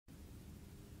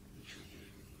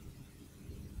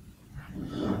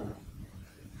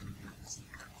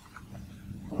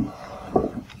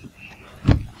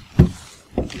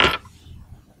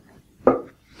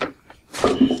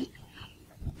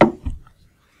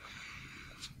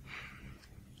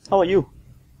How are you?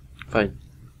 Fine.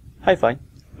 Hi, fine.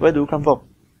 Where do you come from?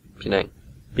 Penang.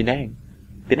 Penang.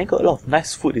 Penang got a lot of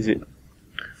nice food, is it?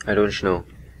 I don't know.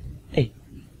 Hey,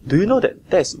 do you know that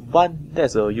there's a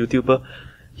YouTuber,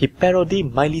 he parody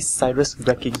Miley Cyrus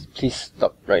wrecking? Please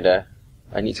stop right there.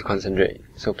 I need to concentrate,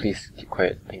 so please keep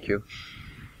quiet. Thank you.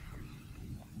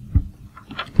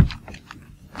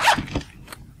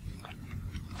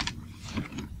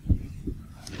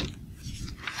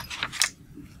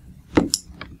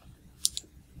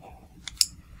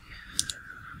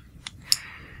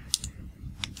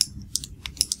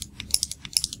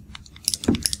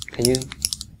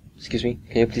 Excuse me,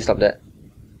 can you please stop that?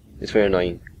 It's very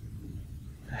annoying.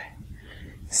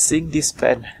 Seeing this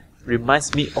fan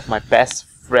reminds me of my best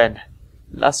friend.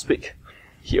 Last week,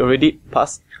 he already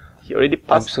passed.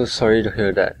 I'm so sorry to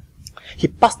hear that. He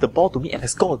passed the ball to me and I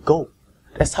scored a goal.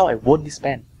 That's how I won this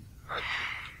fan.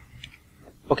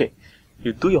 Okay,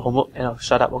 you do your homework and I'll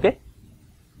shut up, okay?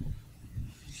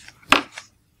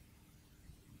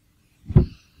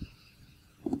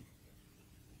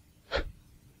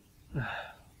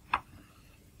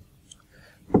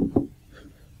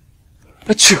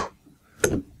 Achoo!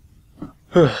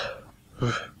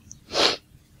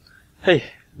 Hey,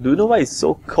 do you know why it's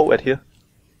so cold at here?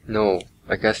 No,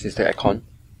 I guess it's the aircon.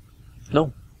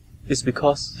 No, it's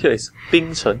because here is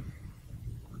冰城.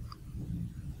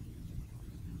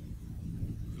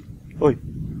 Oi,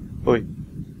 oi,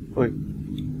 oi,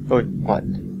 oi. What?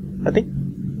 I think.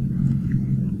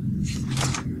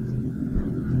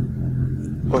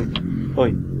 Oi,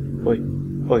 oi, oi,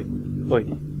 oi, oi,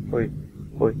 oi,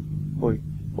 oi, oi, oi,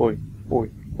 oi, oi,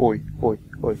 oi,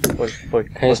 oi, oi, oi.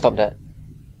 Can you stop that?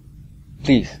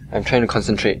 Please, I'm trying to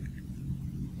concentrate.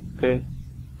 Okay.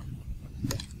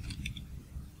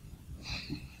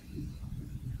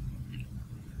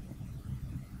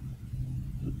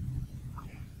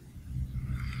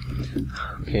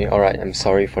 Okay, alright, I'm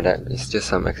sorry for that. It's just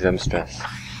some exam stress.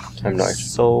 I'm not.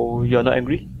 So, you're not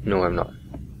angry? No, I'm not.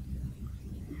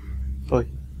 Oi,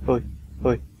 oi,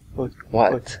 oi, oi.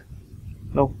 What? Oi.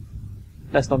 No,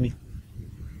 that's not me.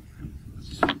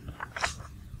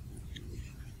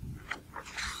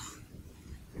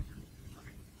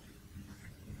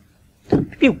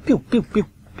 Pew, pew, pew, pew,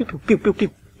 pew, pew, pew, pew, pew,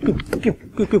 pew, pew,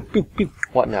 pew, pew, pew, pew.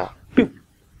 What now? Pew.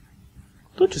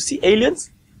 Don't you see aliens?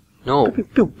 No. Pew,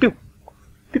 pew, pew,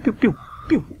 pew, pew, pew, pew,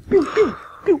 pew, pew, pew,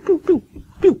 pew, pew, pew,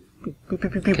 pew, pew,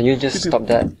 pew, pew. Can you just stop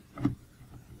that?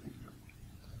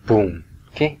 Boom.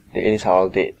 Okay, the aliens are all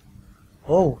dead.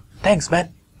 Oh, thanks,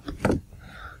 man.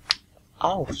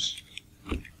 Ouch.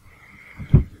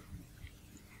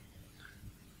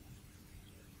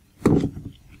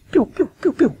 Pew, pew,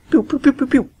 pew, pew, pew, pew, pew, pew,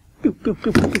 pew, pew, pew, pew,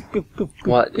 pew, pew, pew, pew.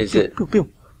 What is it? Pew,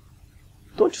 pew.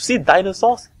 Don't you see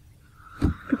dinosaurs?